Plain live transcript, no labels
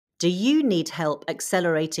Do you need help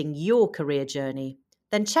accelerating your career journey?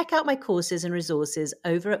 Then check out my courses and resources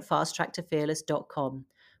over at fasttracktorfearless.com.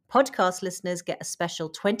 Podcast listeners get a special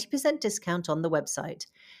 20% discount on the website.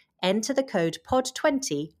 Enter the code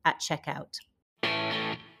POD20 at checkout.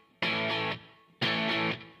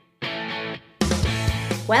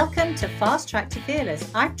 Welcome to Fast Track to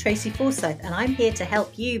Fearless. I'm Tracy Forsyth and I'm here to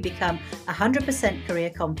help you become 100%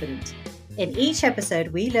 career confident. In each episode,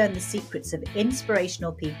 we learn the secrets of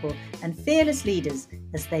inspirational people and fearless leaders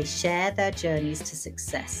as they share their journeys to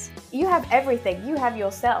success. You have everything. You have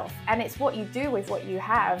yourself, and it's what you do with what you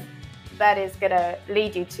have that is going to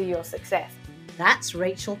lead you to your success. That's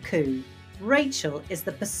Rachel Khoo. Rachel is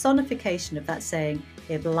the personification of that saying,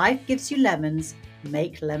 if life gives you lemons,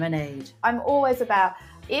 make lemonade. I'm always about,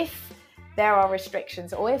 if there are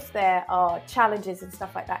restrictions or if there are challenges and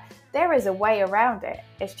stuff like that, there is a way around it.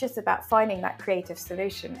 It's just about finding that creative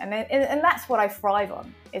solution. And that's what I thrive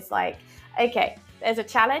on. It's like, okay, there's a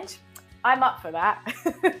challenge. I'm up for that.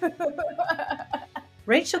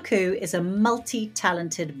 Rachel Khoo is a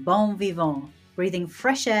multi-talented bon vivant, breathing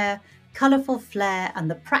fresh air, colourful flair and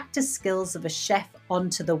the practice skills of a chef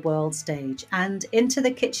onto the world stage and into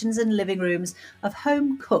the kitchens and living rooms of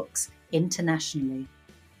home cooks internationally.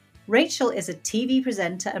 Rachel is a TV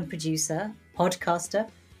presenter and producer, podcaster,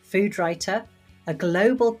 food writer, a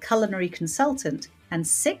global culinary consultant, and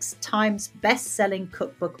 6 times best-selling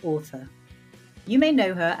cookbook author. You may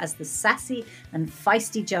know her as the sassy and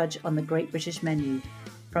feisty judge on the Great British Menu,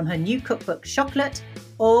 from her new cookbook Chocolate,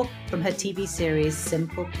 or from her TV series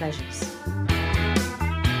Simple Pleasures.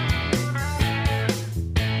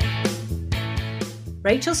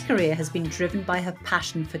 Rachel's career has been driven by her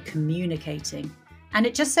passion for communicating, and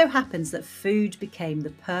it just so happens that food became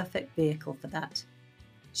the perfect vehicle for that.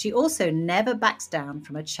 She also never backs down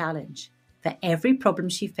from a challenge. For every problem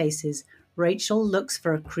she faces, Rachel looks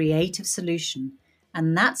for a creative solution,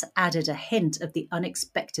 and that's added a hint of the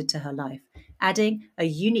unexpected to her life, adding a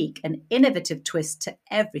unique and innovative twist to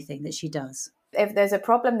everything that she does. If there's a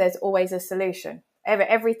problem, there's always a solution.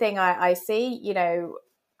 Everything I see,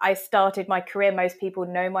 I started my career, most people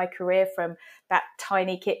know my career from that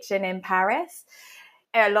tiny kitchen in Paris.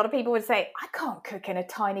 A lot of people would say, I can't cook in a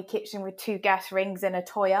tiny kitchen with 2 gas rings and a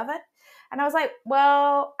toy oven. And I was like,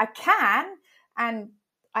 well, I can. And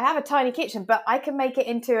I have a tiny kitchen, but I can make it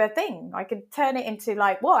into a thing. I can turn it into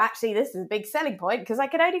actually, this is a big selling point because I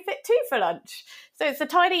can only fit 2 for lunch. So it's the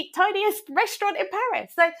tiniest restaurant in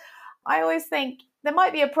Paris. So I always think there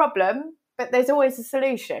might be a problem, but there's always a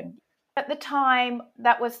solution. At the time,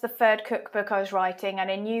 that was the 3rd cookbook I was writing,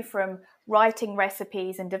 and I knew from writing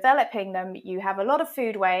recipes and developing them, you have a lot of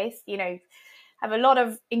food waste, have a lot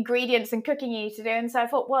of ingredients and cooking you need to do. And so I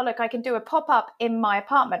thought, well, look, I can do a pop-up in my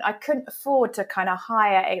apartment. I couldn't afford to kind of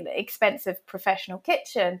hire an expensive professional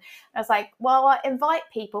kitchen. I was like, well, I'll invite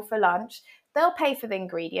people for lunch. They'll pay for the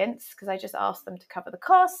ingredients because I just asked them to cover the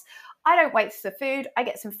costs. I don't waste the food. I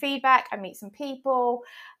get some feedback. I meet some people.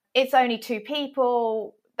 It's only 2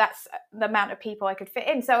 people. That's the amount of people I could fit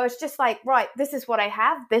in. So it's just like, right, this is what I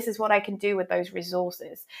have. This is what I can do with those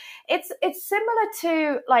resources. It's similar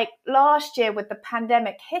to like last year with the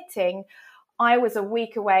pandemic hitting. I was a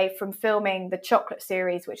week away from filming the Chocolate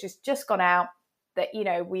series, which has just gone out, that,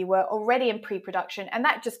 we were already in pre-production and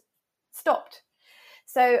that just stopped.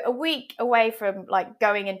 So a week away from like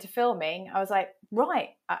going into filming, I was like, right,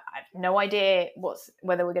 I have no idea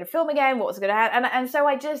whether we're going to film again, what's going to happen. And so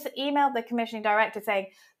I just emailed the commissioning director saying,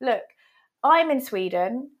 look, I'm in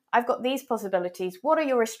Sweden. I've got these possibilities. What are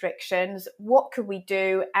your restrictions? What could we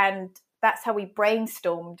do? And that's how we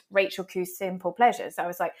brainstormed Rachel Khoo's Simple Pleasures. I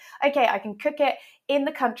was like, okay, I can cook it in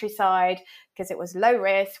the countryside because it was low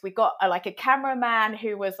risk. We got a cameraman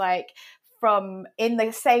who was like, from in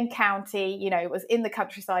the same county, it was in the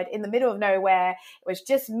countryside, in the middle of nowhere. It was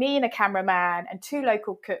just me and a cameraman and 2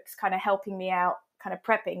 local cooks kind of helping me out, kind of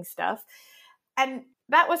prepping stuff. And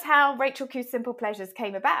that was how Rachel Khoo's Simple Pleasures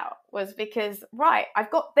came about, was because, right, I've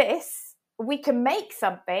got this, we can make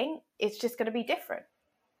something, it's just going to be different.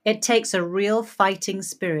 It takes a real fighting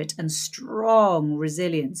spirit and strong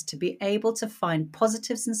resilience to be able to find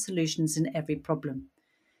positives and solutions in every problem.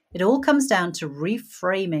 It all comes down to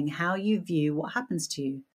reframing how you view what happens to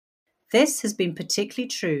you. This has been particularly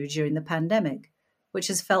true during the pandemic, which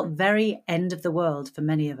has felt very end of the world for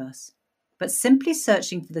many of us. But simply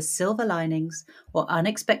searching for the silver linings or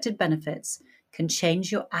unexpected benefits can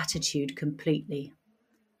change your attitude completely.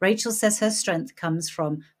 Rachel says her strength comes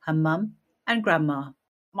from her mum and grandma.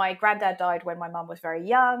 My granddad died when my mum was very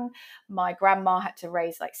young. My grandma had to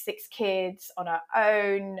raise like 6 kids on her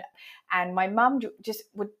own. And my mum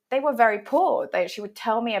they were very poor. She would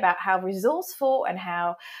tell me about how resourceful and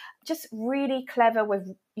how just really clever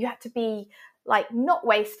you had to be like not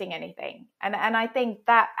wasting anything. And I think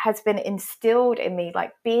that has been instilled in me,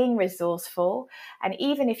 like being resourceful. And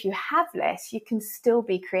even if you have less, you can still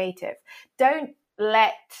be creative. Don't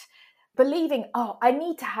let believing, oh, I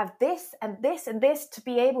need to have this and this and this to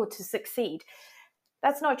be able to succeed.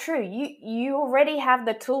 That's not true. You already have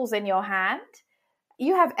the tools in your hand.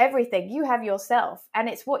 You have everything. You have yourself. And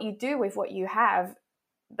it's what you do with what you have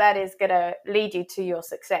that is going to lead you to your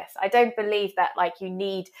success. I don't believe that like you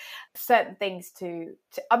need certain things to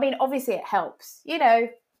I mean, obviously it helps,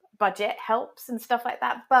 budget helps and stuff like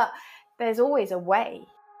that, but there's always a way.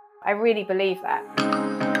 I really believe that.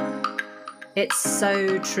 It's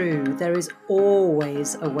so true. There is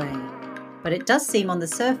always a way. But it does seem on the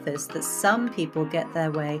surface that some people get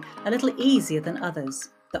their way a little easier than others.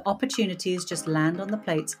 The opportunities just land on the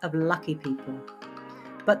plates of lucky people.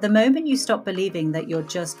 But the moment you stop believing that you're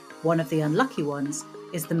just one of the unlucky ones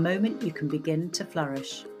is the moment you can begin to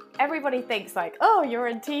flourish. Everybody thinks like, oh, you're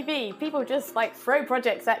in TV. People just like throw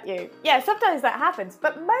projects at you. Yeah, sometimes that happens.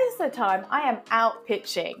 But most of the time I am out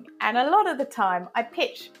pitching. And a lot of the time I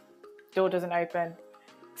pitch, door doesn't open,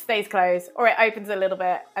 stays closed, or it opens a little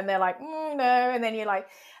bit and they're like, no. And then you're like,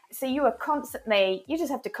 so you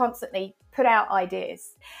just have to constantly put out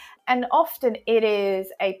ideas. And often it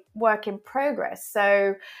is a work in progress.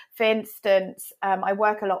 So, for instance, I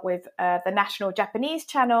work a lot with the National Japanese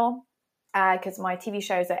Channel because my TV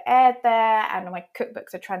shows are aired there and my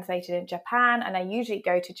cookbooks are translated in Japan. And I usually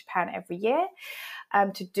go to Japan every year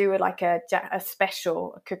to do a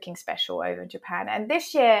cooking special over in Japan. And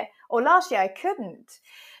last year, I couldn't.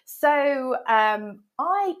 So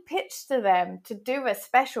I pitched to them to do a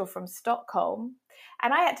special from Stockholm.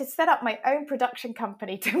 And I had to set up my own production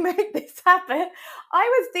company to make this happen.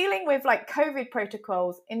 I was dealing with like COVID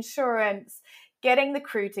protocols, insurance, getting the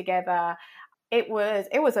crew together. It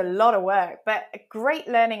was a lot of work, but a great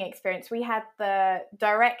learning experience. We had the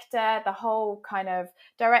director, the whole kind of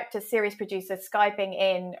director, series producer Skyping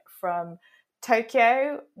in from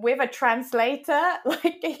Tokyo with a translator.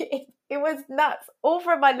 Like it was nuts. All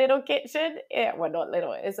from my little kitchen. Yeah, well, not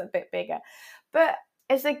little, it's a bit bigger. But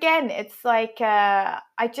it's like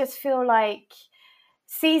I just feel like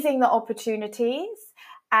seizing the opportunities,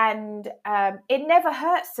 and it never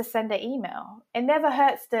hurts to send an email. It never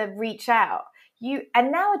hurts to reach out.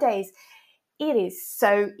 And nowadays it is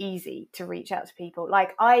so easy to reach out to people.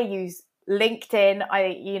 Like I use LinkedIn.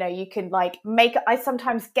 You can I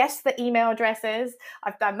sometimes guess the email addresses.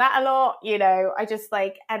 I've done that a lot. I just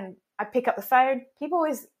and I pick up the phone. People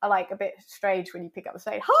always are like a bit strange when you pick up the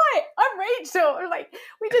phone. Hi, I'm Rachel. Like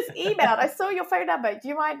we just emailed. I saw your phone number. Do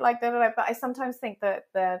you mind? But I sometimes think that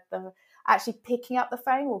the actually picking up the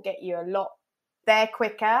phone will get you a lot there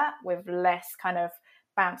quicker with less kind of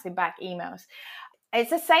bouncing back emails.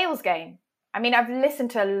 It's a sales game. I mean, I've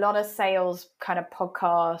listened to a lot of sales kind of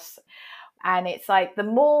podcasts, and it's like the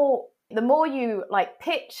more you like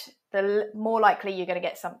pitch, the more likely you're going to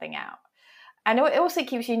get something out. And it also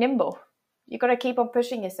keeps you nimble. You've got to keep on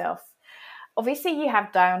pushing yourself. Obviously, you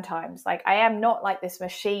have down times. Like, I am not like this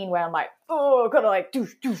machine where I'm like, oh, I've got to like,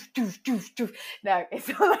 doof, doof, doof, doof, doof. No, it's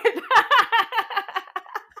not like that.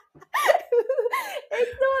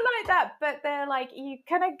 It's not like that. But they're like, you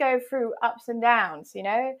kind of go through ups and downs,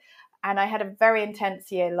 And I had a very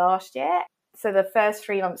intense year last year. So the first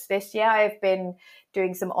 3 months this year, I've been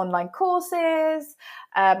doing some online courses.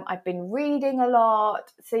 I've been reading a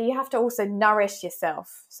lot. So you have to also nourish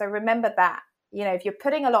yourself. So remember that, if you're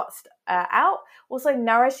putting a lot out, also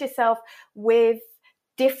nourish yourself with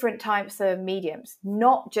different types of mediums,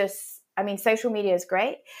 not just, social media is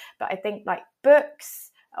great, but I think like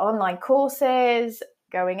books, online courses,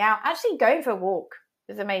 going out, actually going for a walk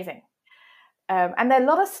is amazing. And there are a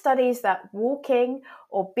lot of studies that walking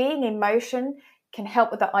or being in motion can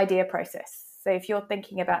help with the idea process. So if you're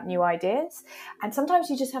thinking about new ideas, and sometimes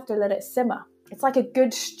you just have to let it simmer. It's like a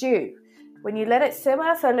good stew. When you let it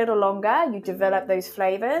simmer for a little longer, you develop those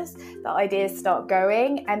flavors, the ideas start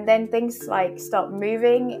going, and then things like start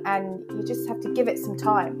moving, and you just have to give it some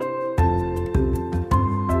time.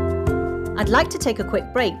 I'd like to take a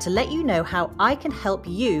quick break to let you know how I can help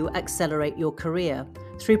you accelerate your career.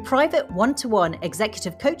 Through private one-to-one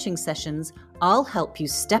executive coaching sessions, I'll help you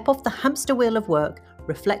step off the hamster wheel of work,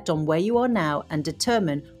 reflect on where you are now, and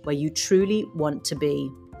determine where you truly want to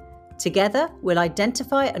be. Together, we'll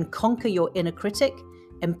identify and conquer your inner critic,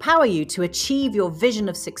 empower you to achieve your vision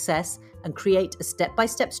of success, and create a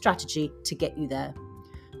step-by-step strategy to get you there.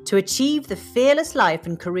 To achieve the fearless life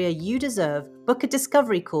and career you deserve, book a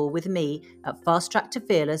discovery call with me at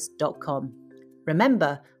fasttracktofearless.com.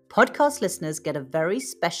 Remember, podcast listeners get a very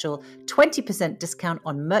special 20% discount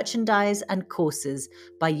on merchandise and courses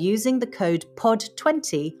by using the code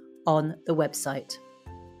POD20 on the website.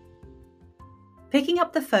 Picking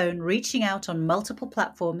up the phone, reaching out on multiple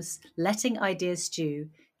platforms, letting ideas stew,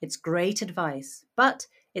 it's great advice, but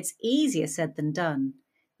it's easier said than done.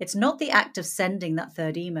 It's not the act of sending that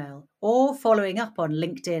third email or following up on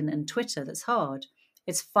LinkedIn and Twitter that's hard.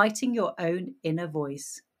 It's fighting your own inner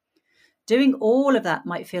voice. Doing all of that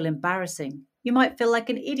might feel embarrassing. You might feel like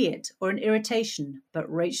an idiot or an irritation,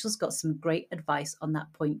 but Rachel's got some great advice on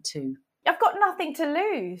that point too. I've got nothing to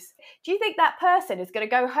lose. Do you think that person is going to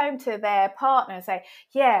go home to their partner and say,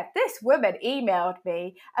 yeah, this woman emailed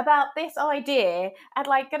me about this idea and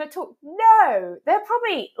going to talk? No, they're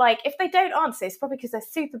probably if they don't answer, it's probably because they're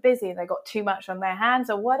super busy and they've got too much on their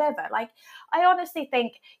hands or whatever. I honestly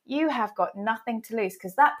think you have got nothing to lose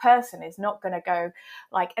because that person is not going to go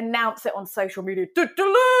announce it on social media. This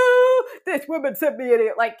woman sent me an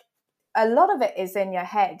email. A lot of it is in your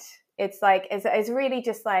head. It's really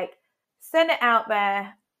just send it out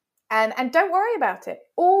there and don't worry about it.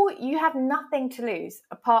 Or you have nothing to lose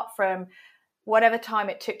apart from whatever time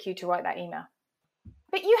it took you to write that email.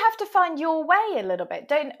 But you have to find your way a little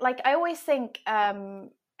bit. I always think,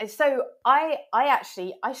 so I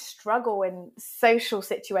struggle in social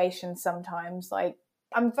situations sometimes.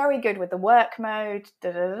 I'm very good with the work mode,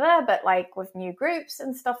 but with new groups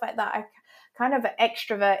and stuff like that, I kind of an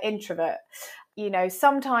extrovert, introvert.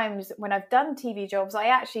 Sometimes when I've done TV jobs, I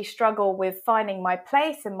actually struggle with finding my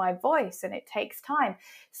place and my voice, and it takes time.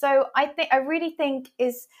 So I really think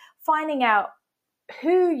is finding out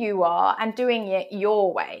who you are and doing it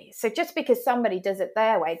your way. So just because somebody does it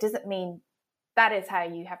their way doesn't mean that is how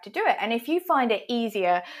you have to do it. And if you find it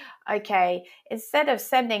easier, okay, instead of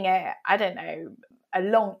sending a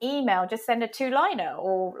long email, just send a 2-liner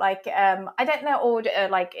or if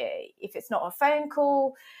it's not a phone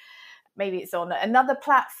call, maybe it's on another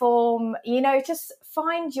platform, just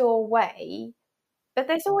find your way, but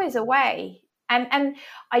there's always a way. And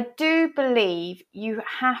I do believe you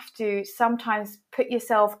have to sometimes put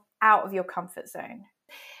yourself out of your comfort zone.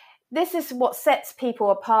 This is what sets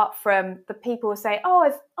people apart from the people who say, oh,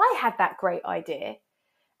 if I had that great idea,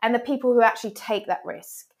 and the people who actually take that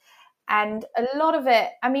risk. And a lot of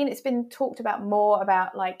it, it's been talked about more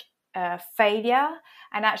about failure.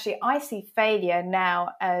 And actually, I see failure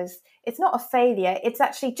now as it's not a failure. It's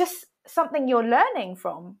actually just something you're learning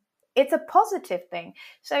from. It's a positive thing.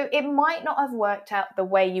 So it might not have worked out the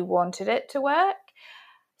way you wanted it to work.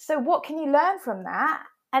 So what can you learn from that?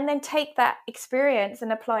 And then take that experience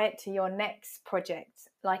and apply it to your next project.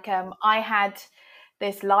 I had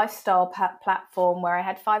this lifestyle platform where I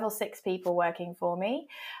had 5 or 6 people working for me,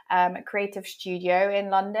 a creative studio in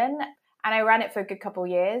London. And I ran it for a good couple of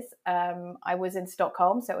years. I was in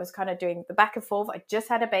Stockholm, so it was kind of doing the back and forth. I just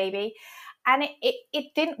had a baby and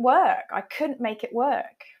it didn't work. I couldn't make it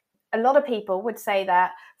work. A lot of people would say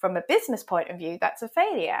that from a business point of view, that's a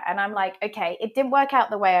failure. And I'm like, okay, it didn't work out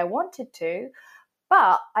the way I wanted to,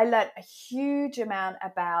 but I learned a huge amount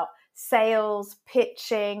about sales,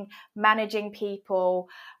 pitching, managing people.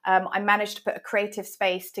 I managed to put a creative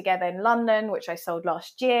space together in London, which I sold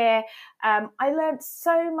last year. I learned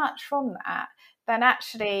so much from that. Then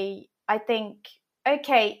actually, I think,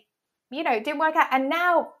 okay, it didn't work out. And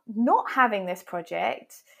now not having this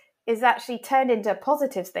project is actually turned into a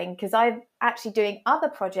positive thing because I'm actually doing other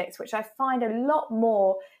projects, which I find a lot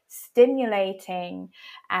more stimulating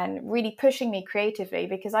and really pushing me creatively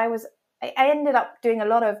because I ended up doing a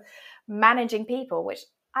lot of managing people, which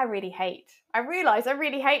I really hate. I realize I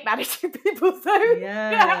really hate managing people. So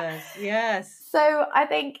yes. So I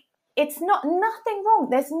think it's nothing wrong.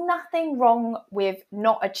 There's nothing wrong with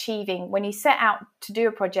not achieving when you set out to do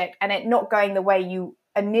a project and it not going the way you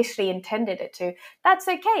initially intended it to. That's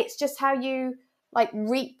okay. It's just how you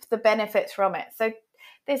reap the benefits from it. So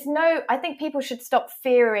I think people should stop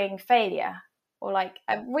fearing failure or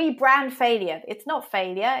rebrand failure. It's not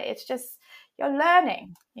failure. It's just you're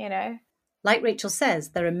learning, Like Rachel says,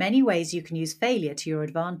 there are many ways you can use failure to your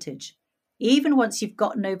advantage. Even once you've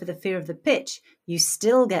gotten over the fear of the pitch, you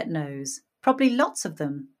still get no's, probably lots of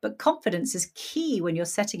them. But confidence is key when you're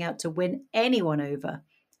setting out to win anyone over.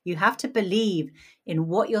 You have to believe in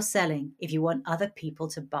what you're selling if you want other people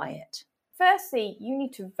to buy it. Firstly, you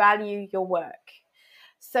need to value your work.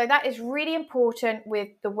 So that is really important with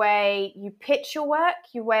the way you pitch your work,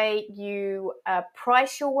 the way you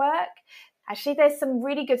price your work. Actually, there's some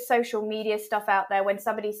really good social media stuff out there when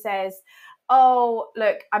somebody says, oh,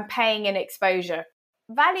 look, I'm paying in exposure.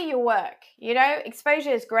 value your work. You know,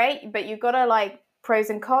 exposure is great, but you've got to like pros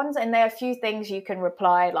and cons. And there are a few things you can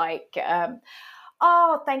reply like,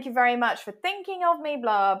 oh, thank you very much for thinking of me,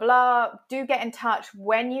 blah, blah. Do get in touch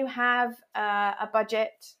when you have a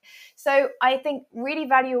budget. So I think really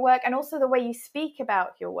value your work and also the way you speak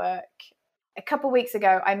about your work. A couple of weeks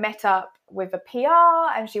ago, I met up with a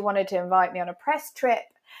PR and she wanted to invite me on a press trip.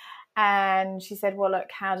 And she said, well, look,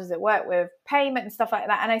 how does it work with payment and stuff like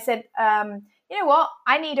that? And I said, you know what?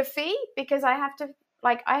 I need a fee because I have to,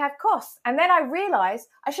 like, I have costs. And then I realized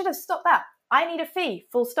I should have stopped that. I need a fee,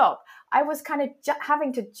 full stop. I was kind of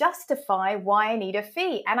having to justify why I need a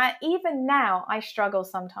fee. And even now, I struggle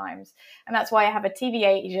sometimes. And that's why I have a TV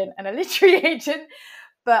agent and a literary agent.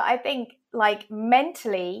 But I think like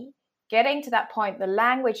mentally getting to that point, the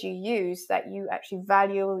language you use that you actually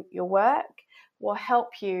value your work will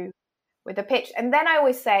help you with the pitch. And then I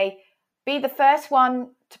always say, be the first one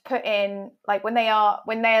to put in, like when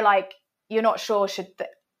they're like, you're not sure,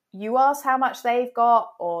 you ask how much they've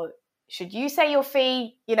got, or should you say your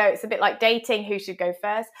fee? You know, it's a bit like dating, who should go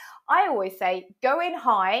first? I always say, go in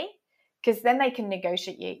high, because then they can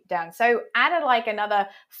negotiate you down. So add like another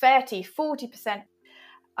 30, 40%.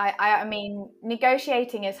 I mean,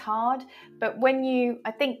 negotiating is hard, but when you,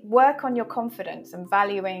 I think, work on your confidence and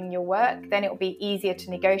valuing your work, then it will be easier to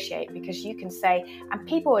negotiate because you can say, and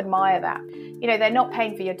people admire that. You know, they're not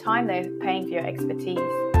paying for your time, they're paying for your expertise.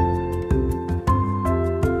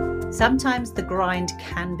 Sometimes the grind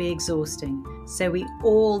can be exhausting, so we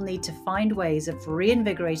all need to find ways of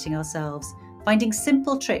reinvigorating ourselves, finding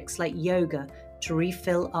simple tricks like yoga to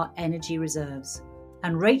refill our energy reserves.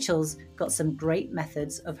 And Rachel's got some great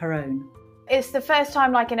methods of her own. It's the first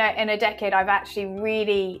time like in a decade I've actually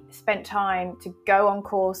really spent time to go on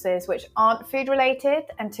courses which aren't food related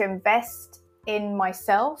and to invest in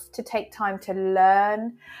myself, to take time to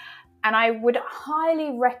learn. And I would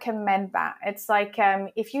highly recommend that. It's like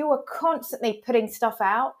if you were constantly putting stuff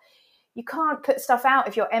out, you can't put stuff out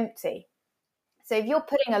if you're empty. So if you're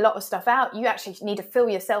putting a lot of stuff out, you actually need to fill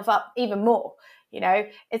yourself up even more. You know,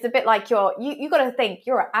 it's a bit like you got to think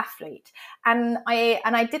you're an athlete. And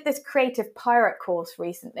I did this creative pirate course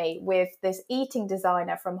recently with this eating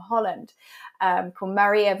designer from Holland called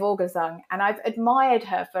Maria Vogelsang. And I've admired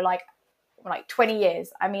her for like 20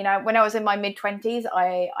 years. I mean, when I was in my mid-20s,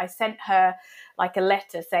 I sent her like a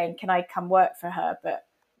letter saying, can I come work for her? But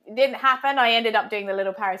it didn't happen. I ended up doing the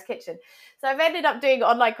Little Paris Kitchen. So I've ended up doing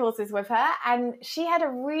online courses with her. And she had a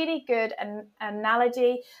really good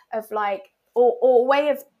analogy of like, or way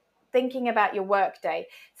of thinking about your work day.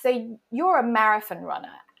 So you're a marathon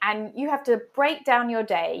runner and you have to break down your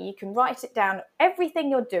day. You can write it down, everything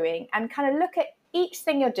you're doing, and kind of look at each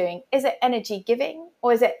thing you're doing. Is it energy giving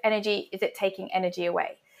or is it taking energy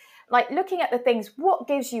away? Like looking at the things, what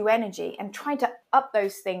gives you energy, and trying to up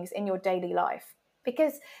those things in your daily life.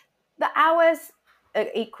 Because the hours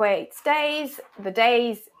equates days, the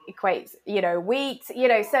days equates, weeks,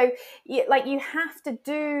 so you have to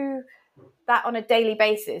do that on a daily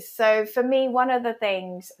basis. So for me, one of the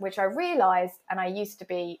things which I realized, and I used to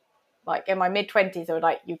be like in my mid-20s, I was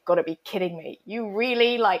like, you've got to be kidding me. You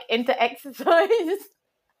really like into exercise?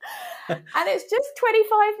 And it's just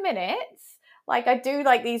 25 minutes. Like I do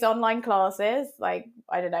like these online classes, like,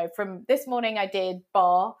 I don't know, from this morning I did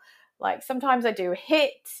bar. Like sometimes I do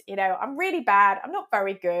HIIT, I'm really bad. I'm not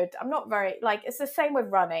very good. I'm not very, like, it's the same with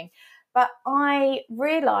running. But I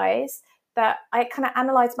realized that I kind of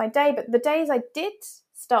analyzed my day, but the days I did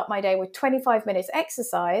start my day with 25 minutes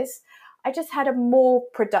exercise, I just had a more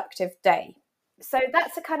productive day. So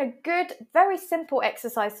that's a kind of good, very simple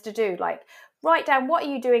exercise to do. Like write down what are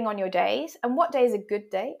you doing on your days and what day is a good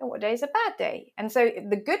day and what day is a bad day. And so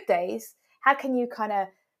the good days, how can you kind of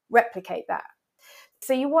replicate that?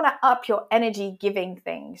 So you want to up your energy giving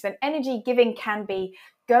things. And energy giving can be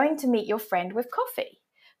going to meet your friend with coffee,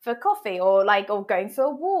 or going for a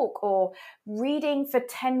walk, or reading for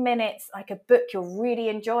 10 minutes, like a book you're really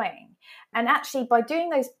enjoying. And actually by doing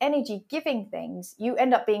those energy giving things, you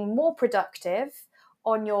end up being more productive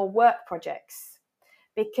on your work projects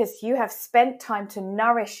because you have spent time to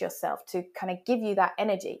nourish yourself, to kind of give you that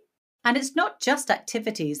energy. And it's not just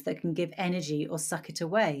activities that can give energy or suck it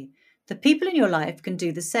away. The people in your life can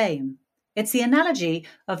do the same. It's the analogy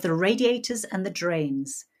of the radiators and the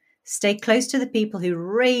drains. Stay close to the people who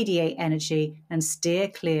radiate energy and steer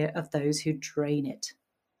clear of those who drain it.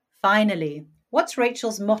 Finally, what's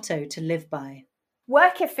Rachel's motto to live by?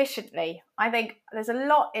 Work efficiently. I think there's a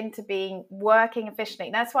lot into working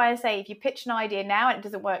efficiently. That's why I say if you pitch an idea now and it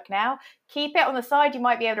doesn't work now, keep it on the side. You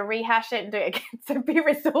might be able to rehash it and do it again. So be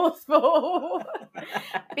resourceful,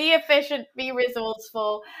 be efficient, be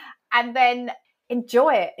resourceful. And then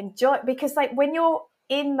enjoy it, because like when you're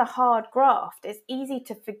in the hard graft, it's easy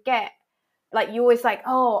to forget. Like you always like,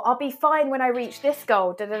 oh, I'll be fine when I reach this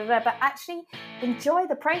goal, but actually enjoy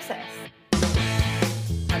the process.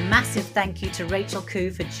 A massive thank you to Rachel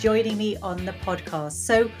Khoo for joining me on the podcast.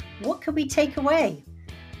 So what can we take away?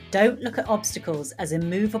 Don't look at obstacles as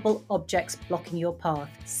immovable objects blocking your path.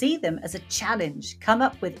 See them as a challenge. Come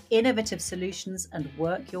up with innovative solutions and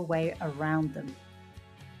work your way around them.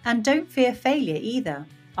 And don't fear failure either.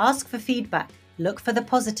 Ask for feedback, look for the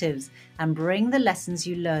positives, and bring the lessons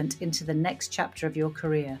you learned into the next chapter of your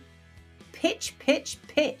career. Pitch, pitch,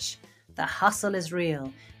 pitch. The hustle is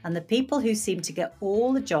real, and the people who seem to get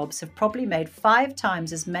all the jobs have probably made 5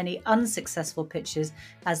 times as many unsuccessful pitches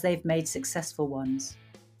as they've made successful ones.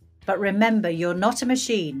 But remember, you're not a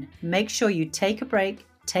machine. Make sure you take a break,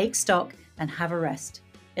 take stock, and have a rest.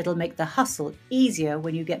 It'll make the hustle easier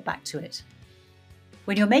when you get back to it.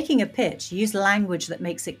 When you're making a pitch, use language that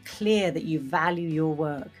makes it clear that you value your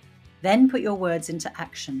work. Then put your words into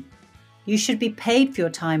action. You should be paid for your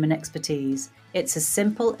time and expertise. It's as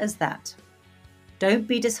simple as that. Don't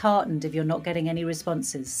be disheartened if you're not getting any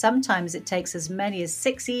responses. Sometimes it takes as many as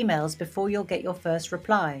 6 emails before you'll get your first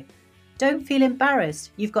reply. Don't feel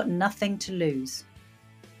embarrassed. You've got nothing to lose.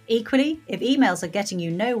 Equally, if emails are getting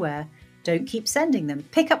you nowhere, don't keep sending them.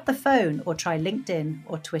 Pick up the phone or try LinkedIn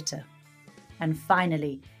or Twitter. And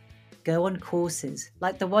finally, go on courses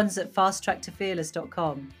like the ones at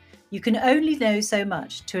fasttracktofearless.com. You can only know so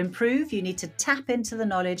much. To improve, you need to tap into the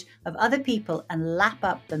knowledge of other people and lap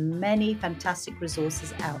up the many fantastic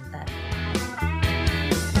resources out there.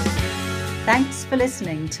 Thanks for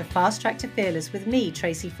listening to Fast Track to Fearless with me,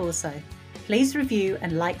 Tracy Forsyth. Please review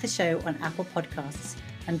and like the show on Apple Podcasts.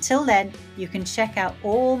 Until then, you can check out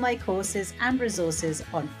all my courses and resources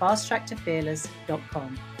on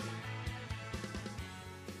fasttracktofearless.com.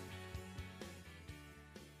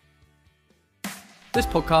 This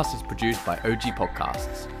podcast is produced by OG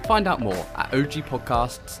Podcasts. Find out more at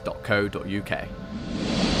ogpodcasts.co.uk.